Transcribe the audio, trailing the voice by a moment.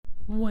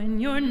When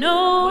you're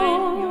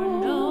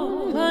known,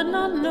 but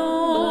not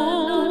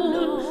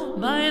known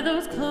by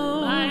those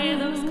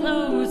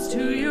close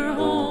to your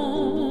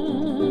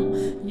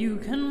home, you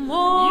can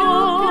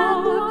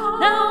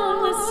walk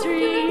down the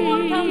street.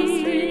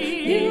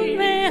 You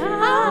may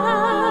happen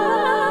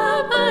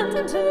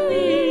to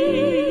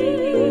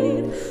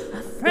meet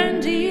a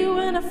friend to you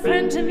and a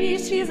friend to me.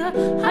 She's a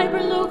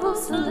hyper-local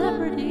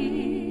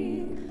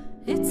celebrity.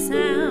 It's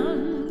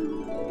Sam.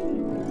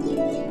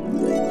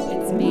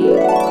 It's me.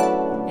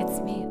 It's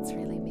me. It's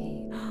really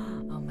me.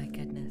 Oh my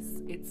goodness.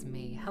 It's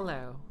me.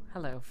 Hello.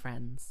 Hello,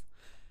 friends.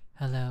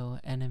 Hello,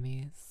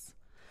 enemies.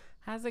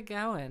 How's it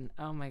going?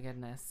 Oh my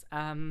goodness.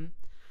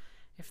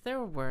 If there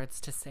were words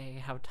to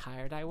say how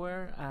tired I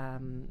were,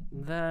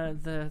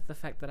 the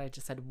fact that I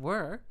just said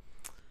were,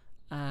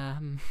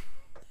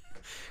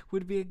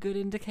 would be a good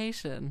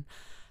indication.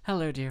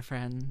 Hello, dear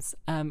friends.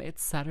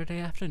 It's Saturday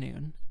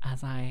afternoon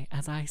as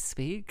I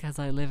speak, as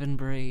I live and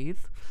breathe.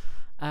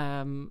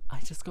 I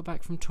just got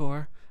back from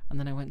tour, and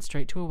then I went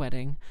straight to a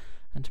wedding,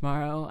 and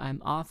tomorrow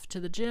I'm off to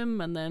the gym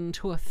and then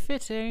to a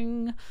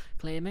fitting,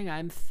 claiming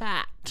I'm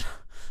fat.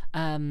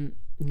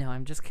 No,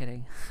 I'm just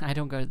kidding. I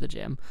don't go to the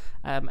gym.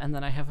 And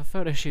then I have a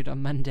photo shoot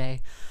on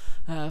Monday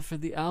for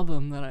the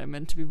album that I'm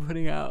meant to be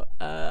putting out.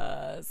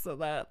 So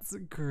that's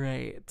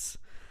great.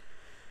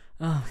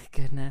 Oh my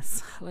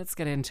goodness. Let's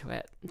get into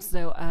it.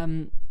 So,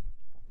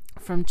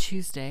 from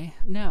Tuesday,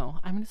 no,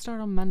 I'm going to start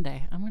on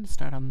Monday. I'm going to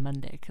start on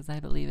Monday because I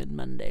believe in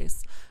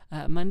Mondays.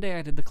 Monday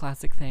I did the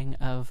classic thing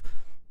of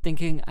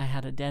thinking I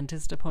had a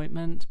dentist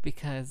appointment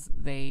because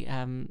they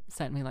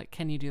sent me like,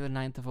 can you do the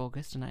 9th of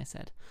August? And I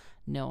said,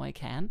 no, I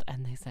can't.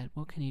 And they said,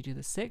 well, can you do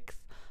the 6th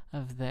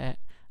of the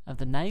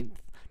 9th,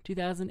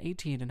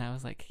 2018? And I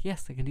was like,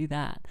 yes, I can do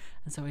that.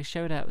 And so I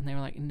showed up and they were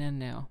like,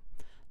 no,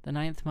 the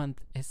 9th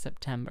month is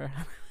September.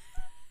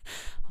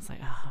 I was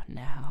like,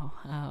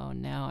 oh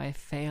no, I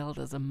failed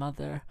as a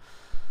mother.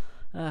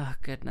 Oh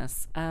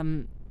goodness.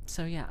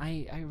 So yeah,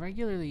 I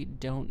regularly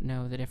don't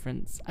know the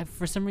difference.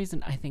 For some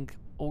reason, I think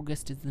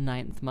August is the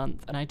 9th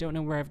month, and I don't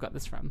know where I've got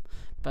this from,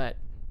 but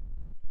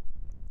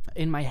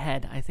in my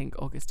head, I think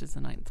August is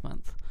the 9th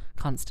month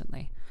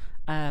constantly.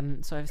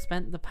 So I've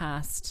spent the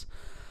past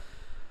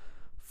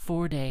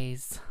 4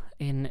 days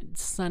in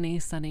sunny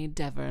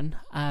Devon.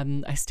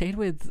 I stayed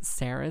with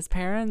Sarah's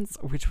parents,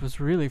 which was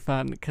really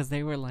fun because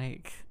they were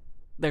like,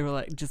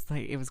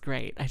 it was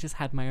great. I just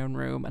had my own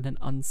room and an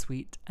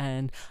ensuite,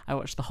 and I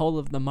watched the whole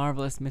of The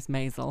Marvelous Miss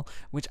Maisel,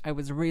 which I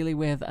was really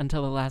with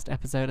until the last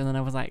episode, and then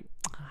I was like,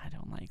 I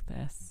don't like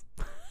this.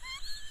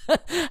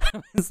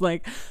 I was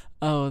like,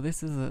 oh,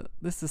 this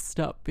has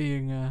stopped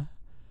being a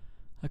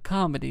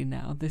comedy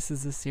now. This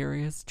is a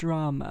serious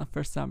drama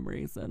for some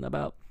reason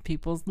about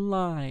people's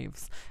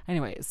lives.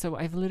 Anyway, so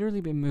I've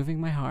literally been moving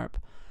my harp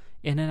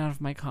in and out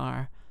of my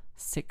car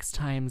 6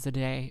 times a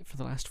day for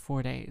the last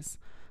 4 days.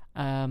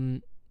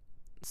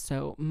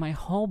 So my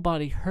whole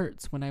body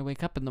hurts when I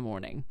wake up in the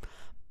morning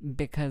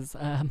because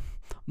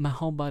my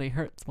whole body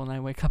hurts when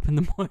I wake up in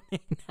the morning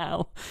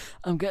now.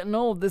 I'm getting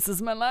old. This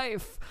is my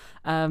life.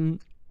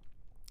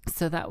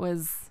 So that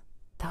was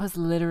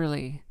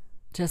literally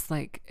just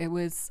like, it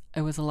was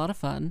a lot of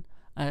fun.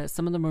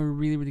 Some of them were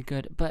really, really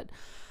good, but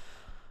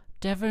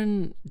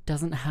Devon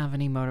doesn't have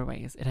any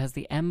motorways. It has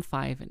the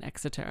M5 in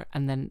Exeter,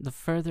 and then the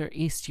further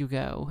east you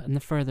go, and the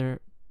further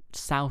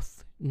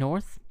south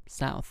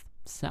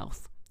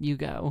you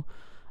go,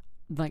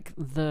 like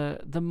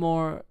the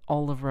more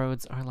all the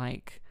roads are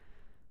like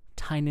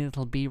tiny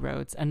little B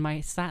roads. And my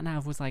sat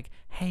nav was like,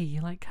 hey,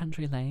 you like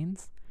country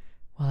lanes?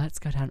 Well, let's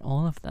go down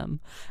all of them.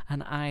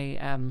 And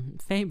I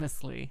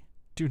famously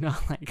do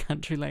not like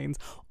country lanes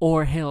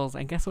or hills,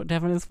 and guess what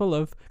Devon is full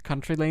of?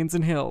 Country lanes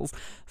and hills.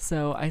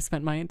 So I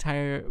spent my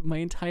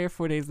entire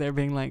 4 days there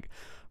being like,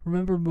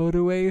 remember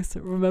motorways?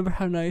 Remember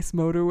how nice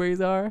motorways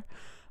are?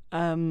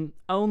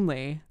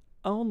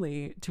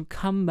 Only to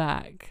come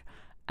back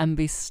and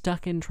be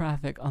stuck in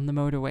traffic on the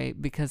motorway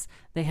because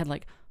they had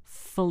like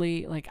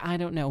fully, like, I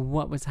don't know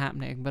what was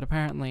happening, but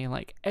apparently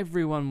like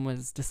everyone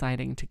was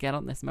deciding to get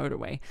on this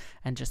motorway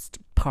and just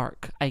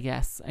park. I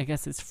guess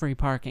it's free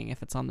parking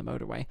if it's on the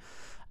motorway.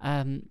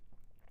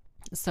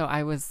 So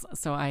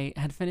I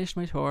had finished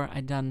my tour.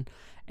 I'd done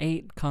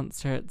 8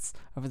 concerts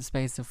over the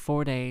space of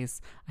 4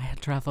 days. I had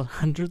traveled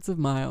hundreds of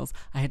miles.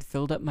 I had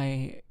filled up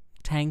my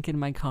tank in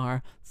my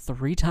car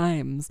 3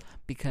 times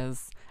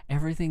because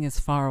everything is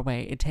far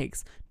away. It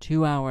takes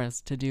 2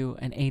 hours to do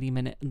an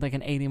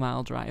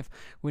 80-mile drive,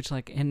 which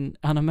like on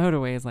a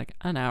motorway is like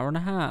an hour and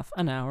a half,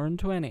 an hour and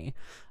 20.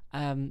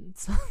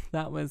 So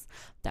that was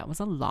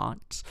a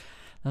lot.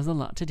 That was a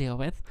lot to deal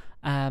with.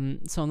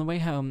 So on the way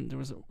home, there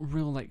was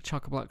real like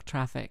chock-a-block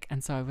traffic,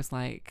 and so I was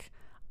like,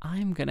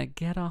 I'm gonna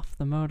get off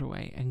the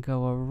motorway and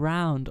go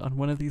around on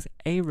one of these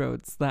A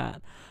roads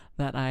that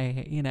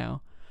I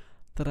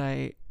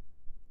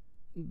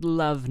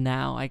love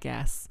now, I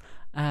guess.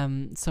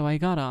 So I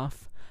got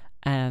off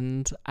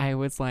and I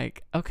was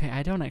like, okay,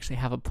 I don't actually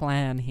have a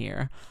plan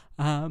here.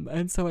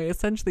 And so I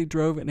essentially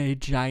drove in a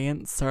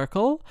giant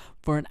circle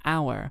for an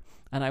hour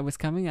and I was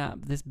coming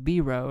up this B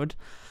road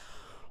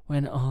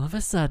when all of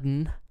a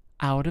sudden,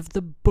 out of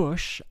the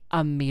bush,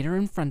 a meter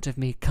in front of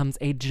me, comes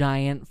a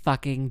giant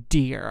fucking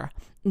deer.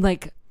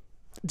 Like,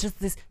 just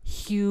this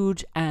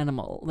huge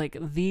animal, like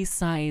the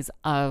size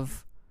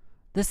of,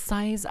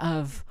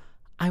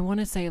 I want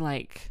to say,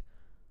 like,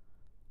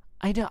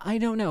 I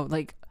don't know,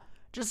 like,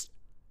 just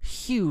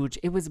huge.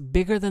 It was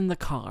bigger than the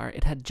car.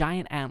 It had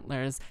giant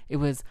antlers. It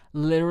was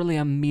literally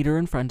a meter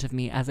in front of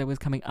me as I was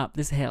coming up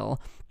this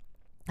hill.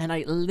 And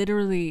I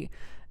literally,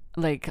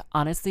 like,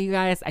 honestly, you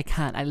guys,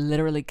 I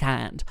literally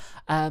can't.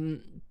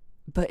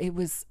 But it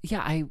was,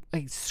 yeah,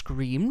 I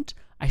screamed.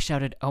 I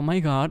shouted, oh my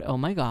God,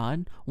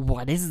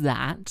 what is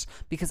that?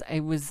 Because I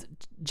was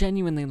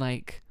genuinely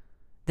like,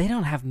 they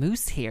don't have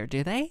moose here,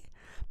 do they?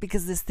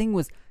 Because this thing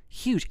was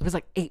huge. It was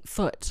like 8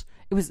 foot.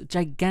 It was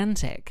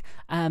gigantic.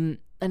 And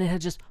it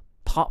had just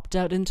popped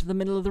out into the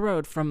middle of the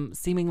road from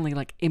seemingly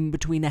like in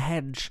between a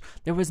hedge.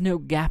 There was no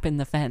gap in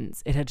the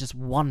fence. It had just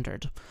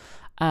wandered.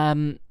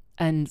 And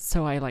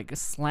so I like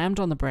slammed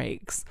on the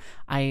brakes.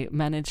 I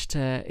managed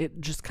to, it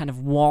just kind of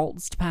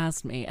waltzed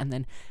past me, and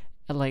then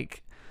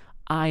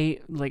I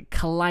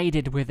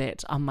collided with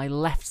it on my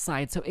left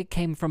side. So it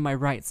came from my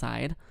right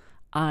side.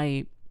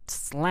 I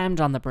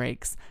slammed on the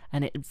brakes,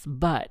 and its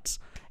butt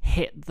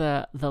hit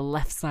the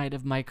left side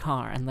of my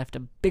car and left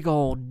a big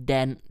old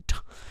dent.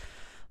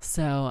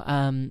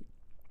 So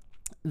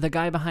the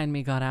guy behind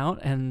me got out,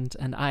 and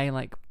I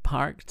like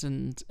parked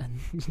and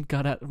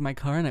got out of my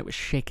car, and I was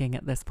shaking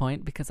at this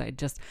point because I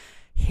just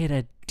hit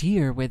a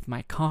deer with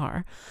my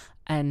car.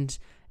 And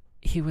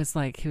he was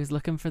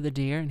looking for the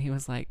deer, and he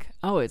was like,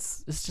 oh,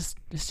 it's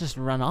just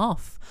run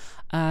off.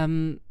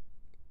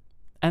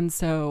 And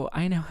so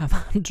I now have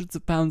hundreds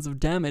of pounds of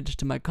damage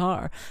to my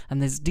car,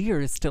 and this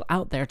deer is still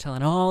out there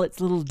telling all its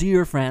little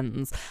deer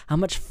friends how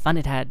much fun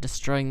it had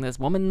destroying this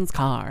woman's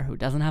car who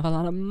doesn't have a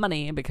lot of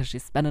money because she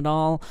spent it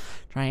all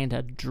trying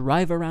to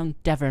drive around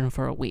Devon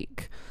for a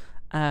week.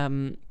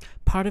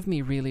 Part of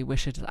me really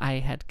wishes I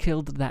had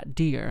killed that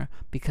deer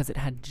because it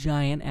had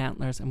giant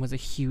antlers and was a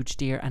huge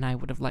deer, and I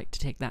would have liked to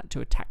take that to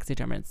a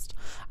taxidermist.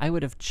 I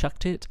would have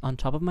chucked it on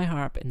top of my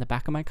harp in the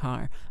back of my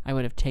car. I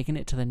would have taken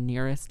it to the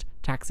nearest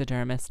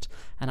taxidermist,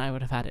 and I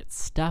would have had it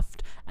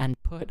stuffed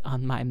and put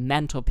on my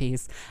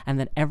mantelpiece. And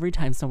then every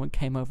time someone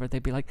came over,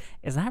 they'd be like,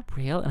 is that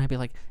real? And I'd be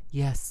like,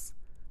 yes,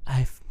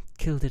 I've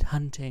killed it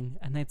hunting.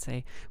 And they'd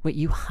say, wait,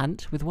 you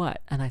hunt with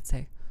what? And I'd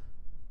say,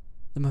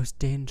 the most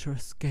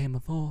dangerous game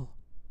of all,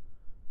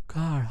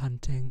 car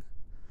hunting.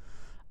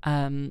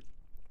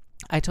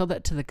 I told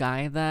that to the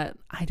guy that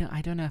I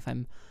don't know if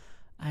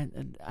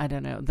I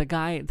don't know, the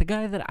guy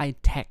that I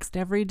text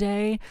every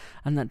day,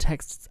 and that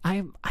texts,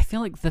 I feel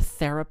like the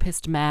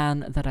therapist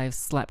man that I've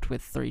slept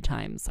with 3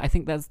 times. I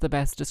think that's the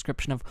best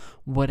description of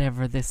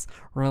whatever this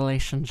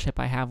relationship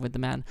I have with the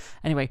man.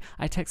 Anyway,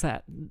 I text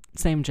that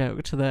same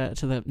joke to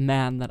the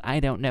man that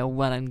I don't know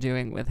what I'm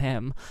doing with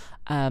him,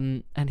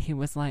 and he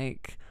was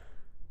like,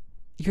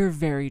 you're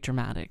very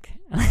dramatic.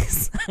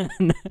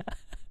 And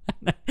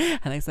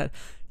I said,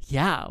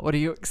 yeah, what do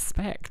you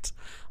expect?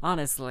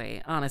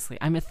 Honestly,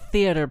 I'm a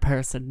theater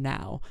person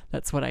now.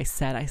 That's what I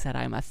said. I said,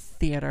 I'm a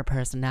theater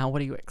person now. What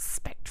do you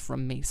expect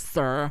from me,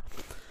 sir?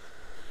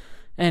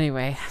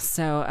 Anyway,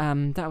 so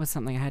that was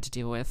something I had to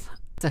deal with.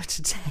 So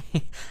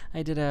today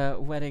I did a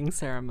wedding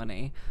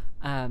ceremony,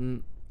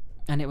 and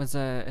it was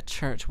a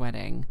church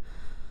wedding.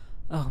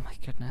 Oh my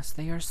goodness,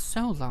 they are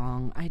so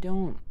long. I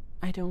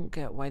don't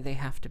get why they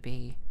have to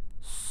be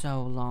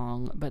so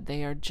long, but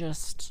they are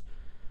just,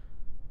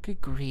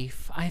 good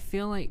grief. I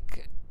feel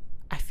like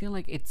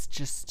it's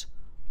just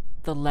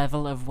the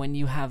level of when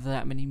you have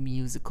that many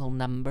musical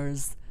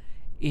numbers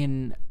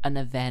in an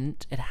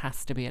event, it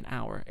has to be an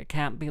hour. It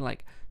can't be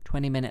like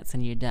 20 minutes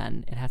and you're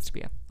done. It has to be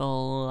a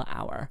full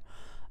hour.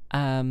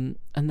 And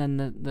then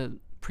the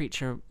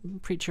preacher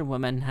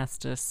woman has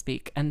to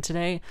speak, and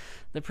today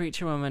the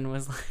preacher woman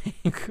was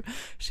like,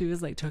 she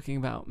was like talking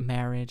about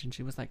marriage, and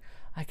she was like,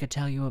 I could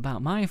tell you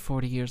about my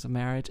 40 years of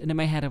marriage. And in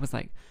my head I was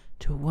like,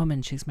 to a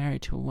woman, she's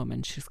married to a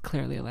woman, she's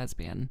clearly a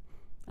lesbian.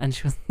 And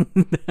she was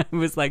I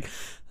was like,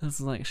 this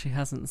is like, she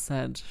hasn't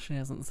said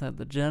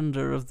the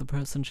gender of the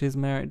person she's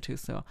married to,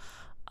 so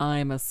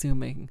I'm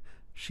assuming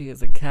she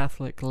is a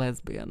Catholic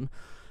lesbian.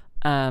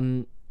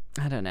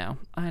 I don't know.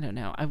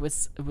 It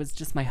was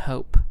just my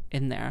hope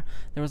in there.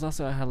 There was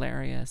also a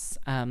hilarious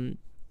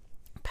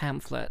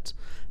pamphlet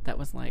that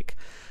was like,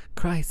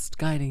 Christ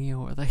guiding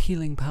you, or the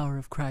healing power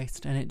of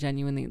Christ, and it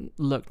genuinely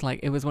looked like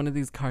it was one of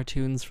these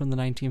cartoons from the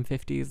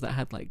 1950s that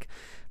had like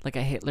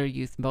a Hitler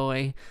Youth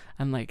boy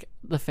and like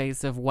the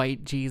face of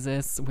white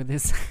Jesus with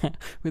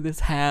his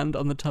hand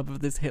on the top of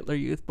this Hitler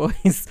Youth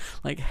boy's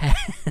like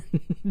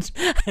hand,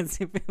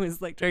 as if it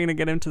was like trying to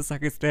get him to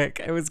suck his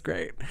dick. It was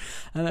great,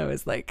 and I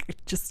was like,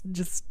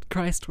 just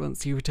Christ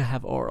wants you to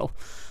have oral.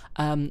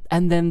 And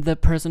then the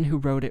person who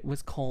wrote it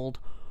was called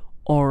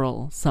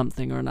Oral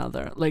something or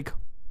another, like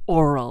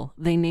Oral.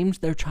 They named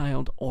their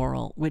child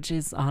Oral, which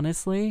is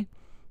honestly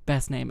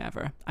best name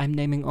ever. I'm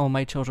naming all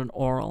my children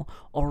Oral.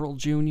 Oral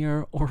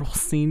Junior, Oral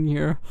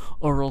Senior,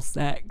 Oral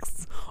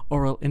Sex,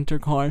 Oral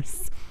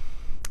Intercourse.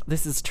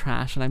 This is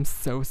trash and I'm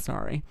so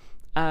sorry.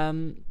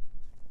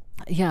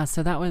 Yeah,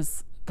 so that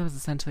was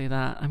essentially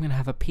that. I'm gonna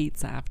have a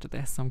pizza after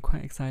this, so I'm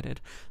quite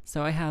excited.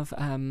 So I have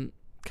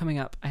coming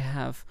up, I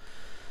have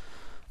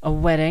a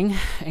wedding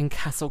in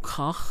Castle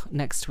Koch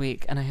next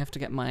week, and I have to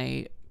get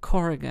my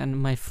Corrigan,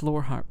 my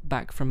floor harp,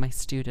 back from my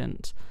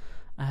student.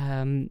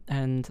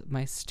 And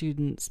my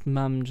student's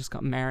mum just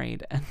got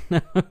married,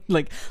 and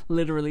like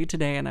literally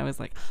today, and I was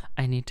like,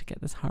 I need to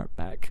get this harp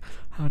back.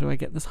 How do I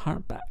get this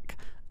harp back?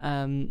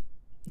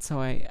 So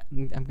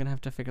I'm gonna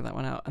have to figure that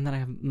one out. And then I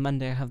have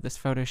Monday, I have this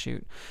photo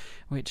shoot,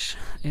 which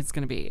is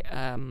gonna be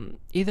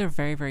either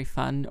very, very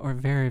fun or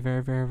very,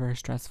 very, very, very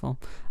stressful.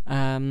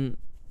 And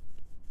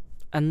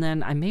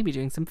then I may be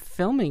doing some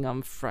filming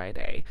on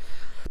Friday,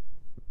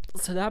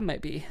 so that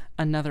might be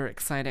another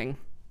exciting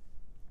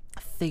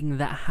thing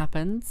that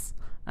happens.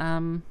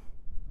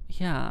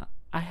 Yeah,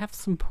 I have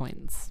some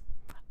points.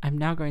 I'm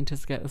now going to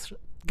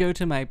go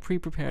to my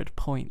pre-prepared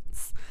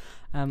points.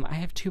 I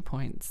have 2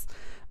 points.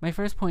 My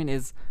first point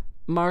is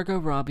Margot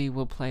Robbie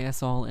will play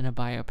us all in a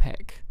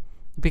biopic,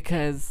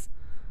 because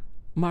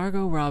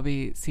Margot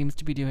Robbie seems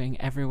to be doing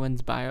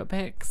everyone's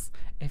biopics.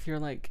 If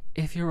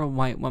you're a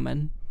white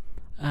woman,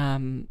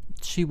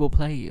 she will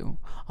play you.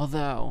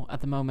 Although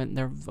at the moment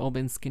they've all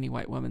been skinny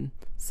white women,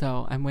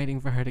 so I'm waiting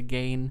for her to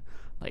gain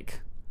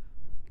like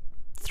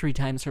 3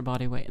 times her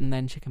body weight, and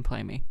then she can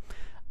play me.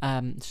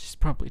 She's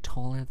probably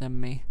taller than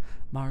me,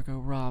 Margot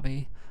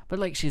Robbie. But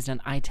like, she's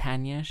done I,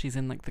 Tanya. She's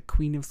in like The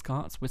Queen of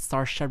Scots with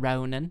Saoirse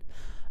Ronan.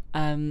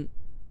 And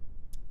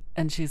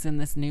she's in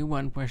this new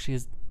one where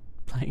she's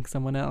playing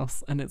someone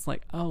else. And it's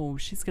like, oh,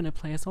 she's going to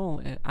play us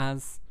all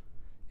as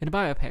in a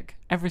biopic.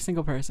 Every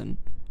single person.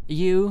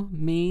 You,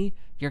 me,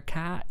 your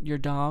cat, your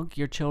dog,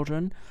 your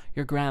children,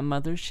 your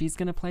grandmother. She's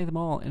going to play them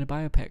all in a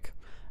biopic.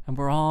 And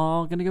we're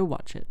all going to go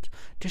watch it.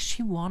 Does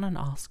she want an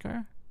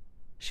Oscar?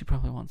 She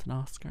probably wants an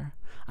Oscar.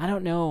 I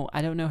don't know.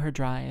 I don't know her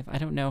drive. I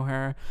don't know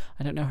her.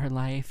 I don't know her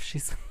life.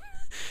 She's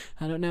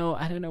I don't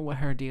know what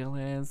her deal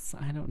is.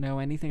 I don't know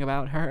anything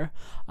about her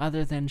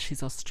other than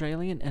she's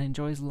Australian and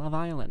enjoys Love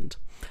Island.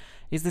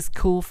 Is this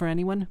cool for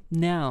anyone?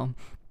 No.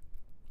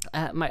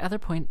 My other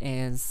point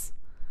is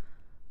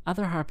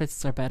other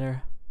harpists are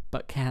better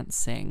but can't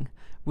sing,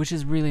 which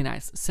is really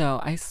nice. So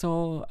I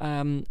saw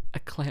a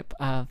clip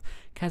of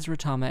Kezra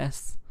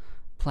Thomas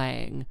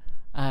playing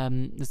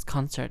this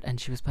concert, and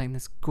she was playing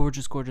this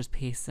gorgeous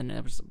piece, and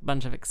there was a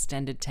bunch of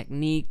extended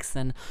techniques,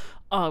 and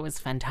it was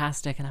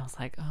fantastic. And I was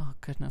like, oh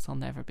goodness, I'll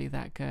never be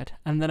that good.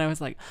 And then I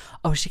was like,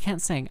 oh, she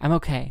can't sing. I'm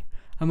okay.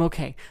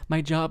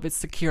 My job is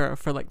secure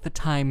for like the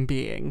time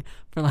being.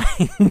 For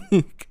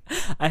like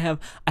I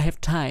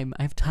have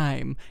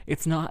time.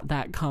 It's not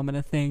that common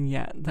a thing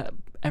yet that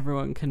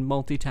everyone can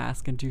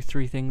multitask and do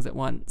 3 things at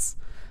once.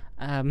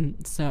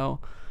 So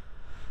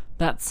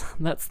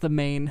that's the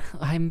main.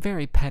 I'm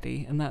very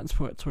petty, and that's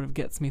what sort of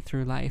gets me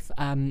through life.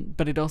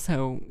 But it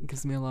also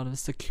gives me a lot of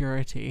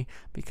security,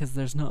 because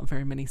there's not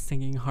very many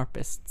singing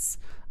harpists.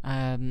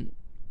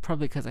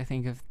 Probably because I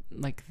think of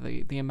like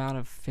the amount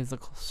of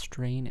physical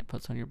strain it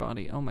puts on your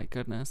body. Oh my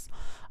goodness.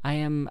 I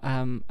am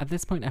at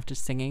this point, after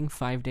singing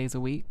 5 days a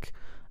week,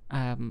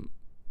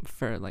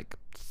 for like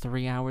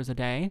 3 hours a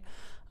day,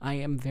 I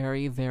am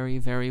very, very,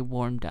 very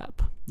warmed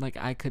up. Like,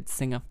 I could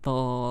sing a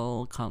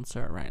full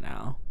concert right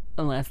now.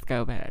 Let's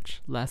go, bitch.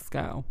 Let's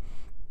go.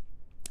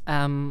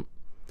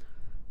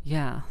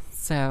 Yeah,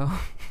 so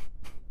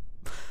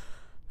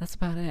that's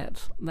about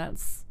it.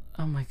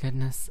 Oh my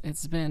goodness.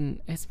 It's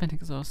been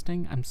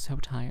exhausting. I'm so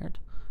tired.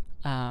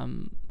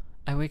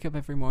 I wake up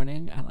every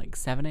morning at like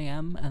 7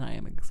 a.m. and I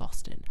am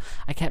exhausted.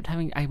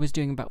 I was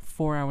doing about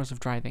 4 hours of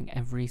driving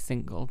every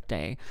single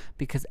day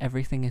because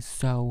everything is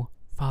so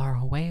far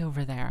away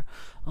over there.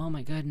 Oh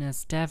my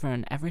goodness,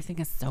 Devon, everything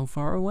is so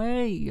far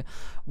away.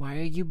 Why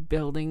are you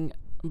building,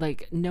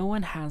 like, no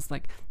one has,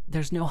 like,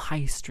 there's no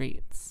high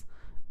streets,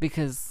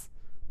 because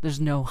there's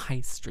no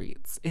high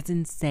streets. It's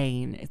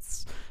insane.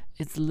 It's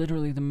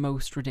literally the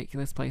most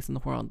ridiculous place in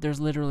the world.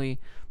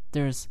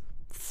 There's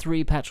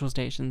 3 petrol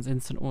stations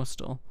in St.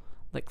 Austell.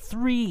 Like,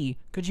 3!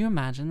 Could you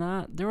imagine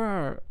that? There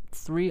are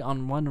 3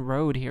 on one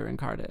road here in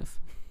Cardiff.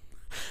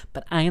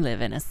 But I live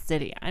in a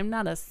city. I'm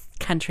not a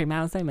country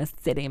mouse. I'm a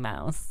city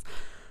mouse.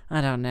 I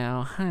don't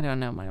know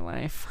my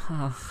life.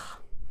 Ugh.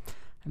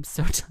 I'm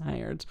so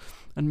tired.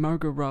 And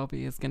Margot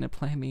Robbie is going to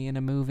play me in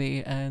a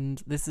movie,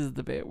 and this is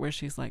the bit where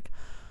she's like,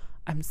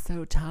 I'm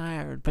so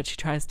tired. But she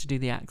tries to do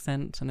the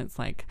accent, and it's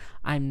like,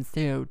 I'm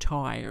so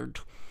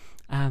tired.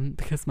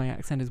 Because my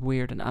accent is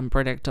weird and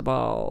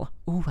unpredictable.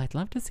 Ooh, I'd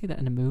love to see that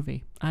in a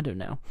movie. I don't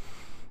know.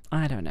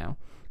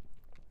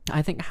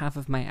 I think half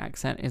of my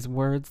accent is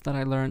words that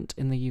I learnt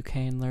in the UK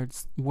and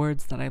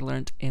words that I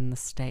learnt in the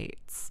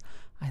States.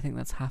 I think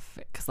that's half of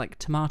it. Because, like,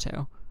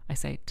 tomato, I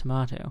say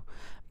tomato.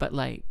 But,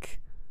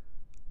 like,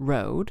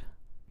 road,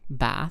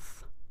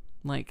 bath,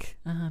 like,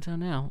 I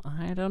don't know.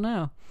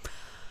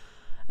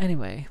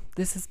 Anyway,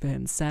 this has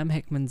been Sam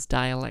Hickman's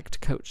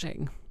Dialect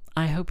Coaching.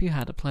 I hope you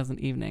had a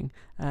pleasant evening.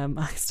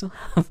 I still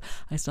have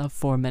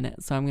 4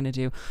 minutes, so I'm gonna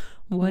do.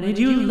 What did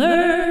you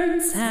learn,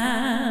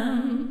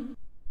 Sam?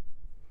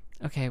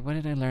 Okay, what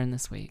did I learn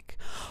this week?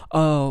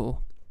 Oh,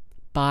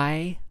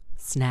 buy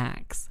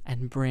snacks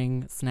and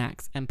bring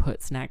snacks and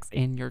put snacks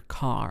in your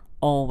car.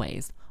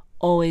 Always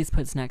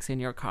put snacks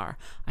in your car.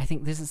 I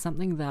think this is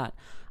something that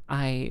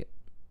I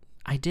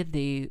did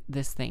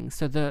this thing.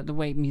 So the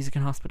way Music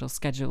in Hospital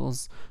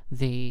schedules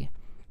the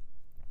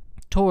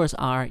tours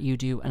are, you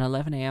do an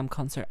 11 a.m.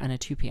 concert and a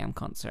 2 p.m.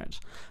 concert.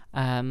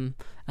 And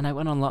I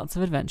went on lots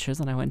of adventures,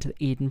 and I went to the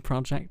Eden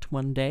Project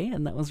one day,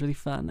 and that was really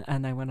fun.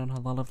 And I went on a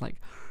lot of like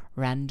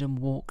random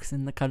walks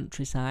in the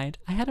countryside.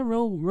 I had a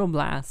real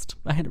blast.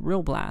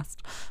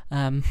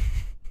 And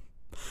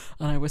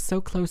I was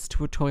so close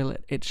to a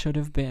toilet. It should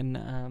have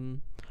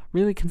been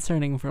really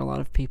concerning for a lot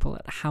of people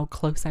at how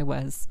close I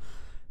was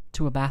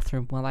to a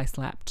bathroom while I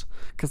slept,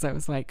 because I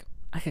was like,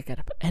 I could get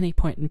up at any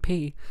point and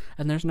pee,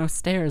 and there's no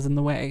stairs in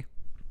the way.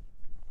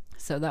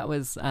 So that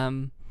was,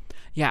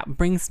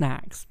 bring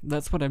snacks.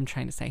 That's what I'm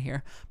trying to say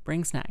here.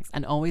 Bring snacks,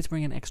 and always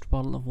bring an extra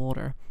bottle of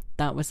water.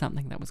 That was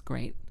something that was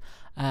great,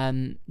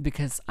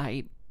 because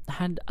I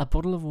had a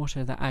bottle of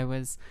water that I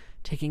was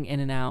taking in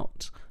and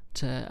out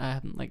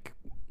to like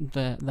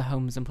the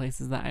homes and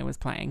places that I was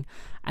playing,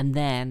 and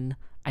then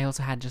I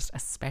also had just a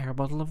spare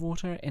bottle of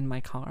water in my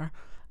car,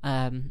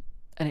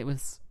 and it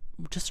was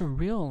just a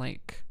real,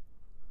 like,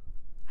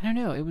 I don't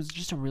know, it was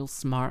just a real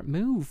smart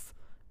move,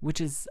 which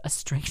is a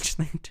strange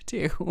thing to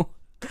do.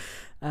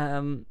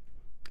 So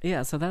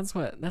that's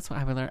what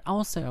I would learn.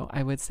 Also,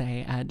 I would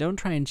say, don't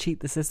try and cheat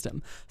the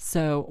system.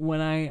 So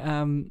when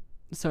I've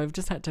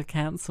just had to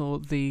cancel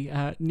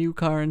the new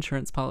car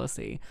insurance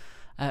policy,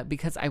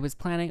 because I was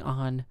planning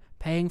on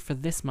paying for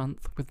this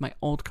month with my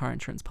old car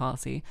insurance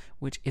policy,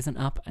 which isn't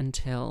up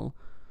until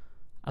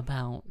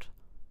about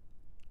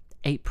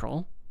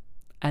April,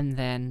 and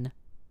then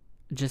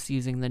just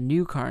using the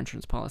new car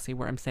insurance policy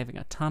where I'm saving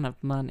a ton of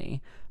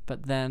money,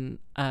 but then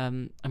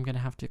I'm going to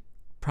have to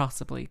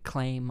possibly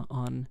claim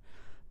on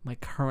my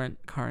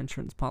current car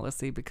insurance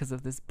policy because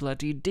of this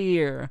bloody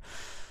deer.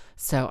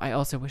 So I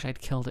also wish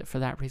I'd killed it for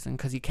that reason,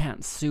 because you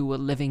can't sue a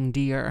living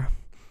deer.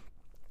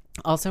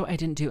 Also, I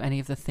didn't do any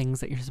of the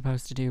things that you're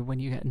supposed to do when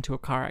you get into a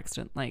car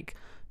accident, like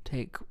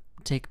take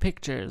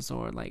pictures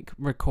or like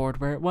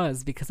record where it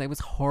was, because I was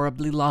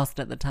horribly lost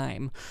at the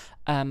time.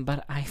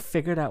 But I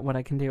figured out what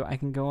I can do. I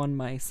can go on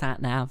my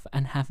sat nav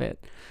and have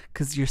it,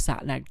 because your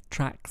sat nav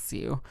tracks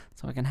you,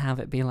 so I can have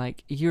it be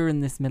like, you're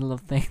in this middle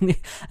of thing,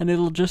 and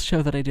it'll just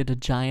show that I did a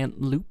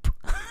giant loop.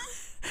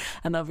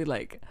 And I'll be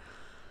like,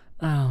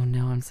 oh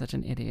no, I'm such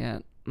an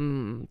idiot.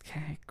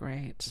 Okay,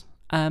 great.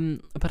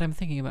 But I'm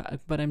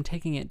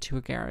taking it to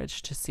a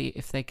garage to see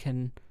if they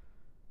can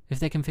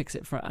fix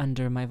it for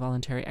under my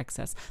voluntary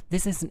excess.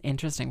 This isn't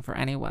interesting for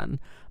anyone,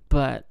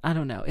 but I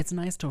don't know. It's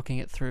nice talking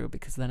it through,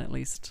 because then at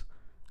least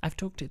I've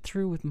talked it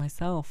through with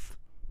myself.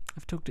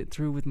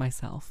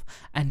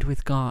 And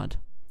with God,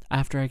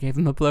 after I gave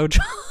him a blowjob.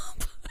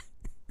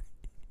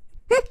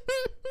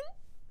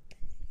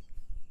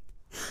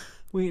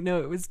 Wait,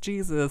 no, it was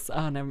Jesus.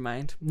 Oh, never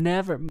mind.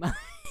 Never mind.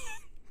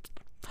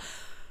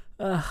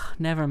 So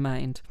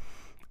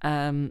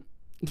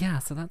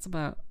that's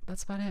about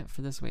it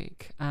for this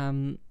week.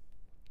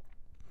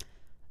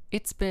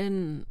 It's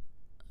been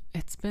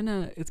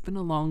a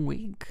long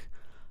week.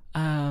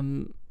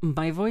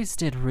 My voice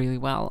did really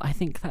well. I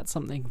think that's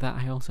something that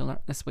I also learned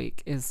this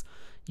week, is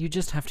you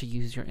just have to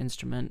use your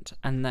instrument,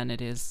 and then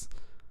it is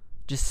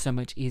just so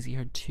much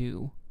easier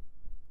to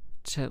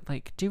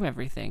like do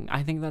everything.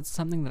 I think that's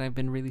something that I've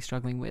been really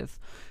struggling with,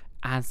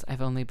 as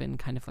I've only been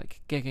kind of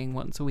like gigging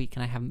once a week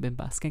and I haven't been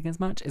busking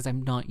as much, is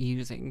I'm not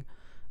using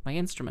my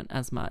instrument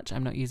as much.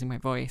 I'm not using my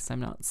voice.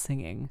 I'm not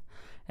singing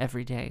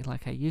every day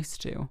like I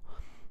used to.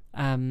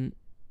 And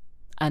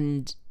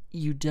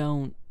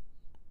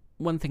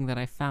one thing that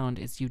I found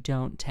is you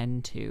don't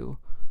tend to,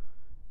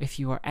 if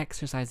you are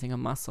exercising a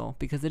muscle,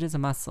 because it is a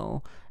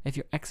muscle, if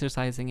you're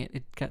exercising it,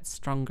 it gets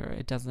stronger.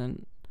 It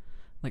doesn't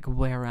like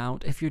wear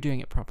out if you're doing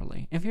it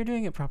properly. If you're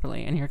doing it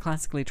properly and you're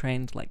classically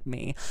trained like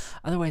me,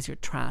 otherwise you're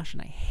trash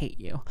and I hate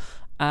you.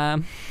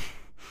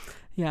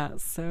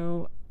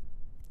 So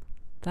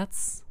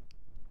that's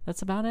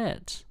about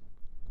it.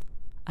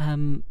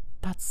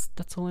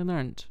 That's all I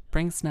learned.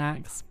 Bring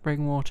snacks,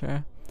 bring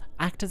water,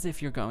 act as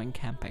if you're going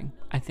camping.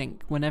 I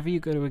think whenever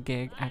you go to a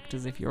gig, act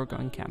as if you're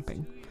going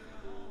camping.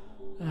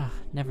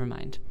 Never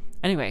mind.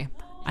 Anyway,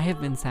 I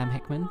have been Sam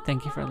Hickman.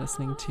 Thank you for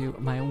listening to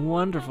my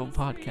wonderful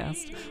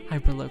podcast,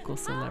 Hyperlocal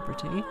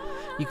Celebrity.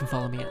 You can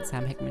follow me at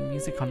Sam Hickman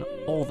Music on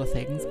all the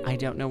things. I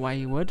don't know why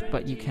you would,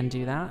 but you can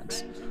do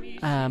that.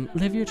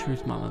 Live your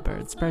truth, mama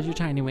bird. Spread your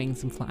tiny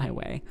wings and fly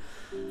away.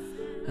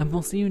 And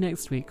we'll see you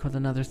next week with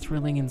another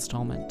thrilling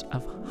installment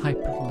of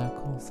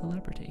Hyperlocal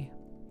Celebrity.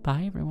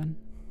 Bye, everyone.